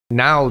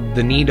Now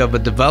the need of a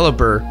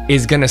developer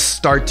is going to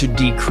start to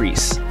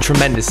decrease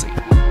tremendously.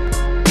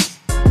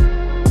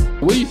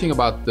 What do you think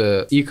about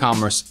the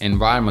e-commerce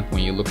environment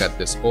when you look at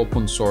this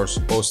open source,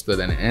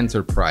 hosted, and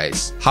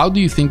enterprise? How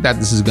do you think that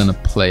this is going to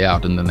play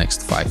out in the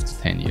next 5 to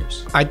 10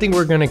 years? I think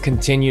we're going to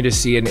continue to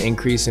see an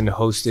increase in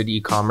hosted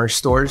e-commerce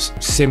stores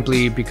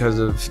simply because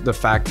of the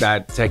fact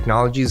that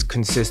technology is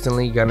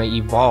consistently going to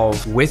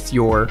evolve with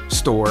your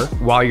store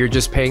while you're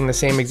just paying the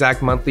same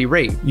exact monthly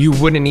rate. You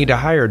wouldn't need to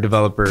hire a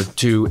developer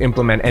to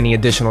implement any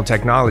additional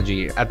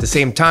technology. At the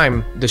same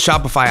time, the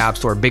Shopify App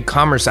Store,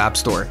 BigCommerce App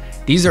Store,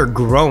 these are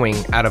growing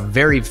at a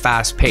very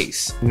fast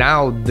pace.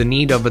 Now the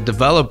need of a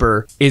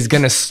developer is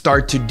going to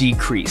start to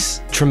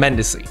decrease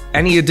tremendously.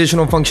 Any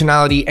additional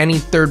functionality, any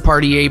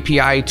third-party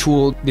API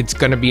tool, it's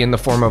going to be in the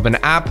form of an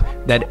app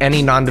that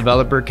any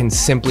non-developer can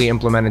simply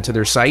implement into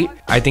their site.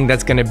 I think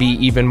that's going to be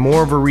even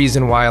more of a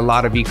reason why a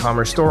lot of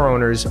e-commerce store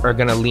owners are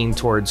going to lean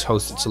towards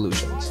hosted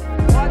solutions.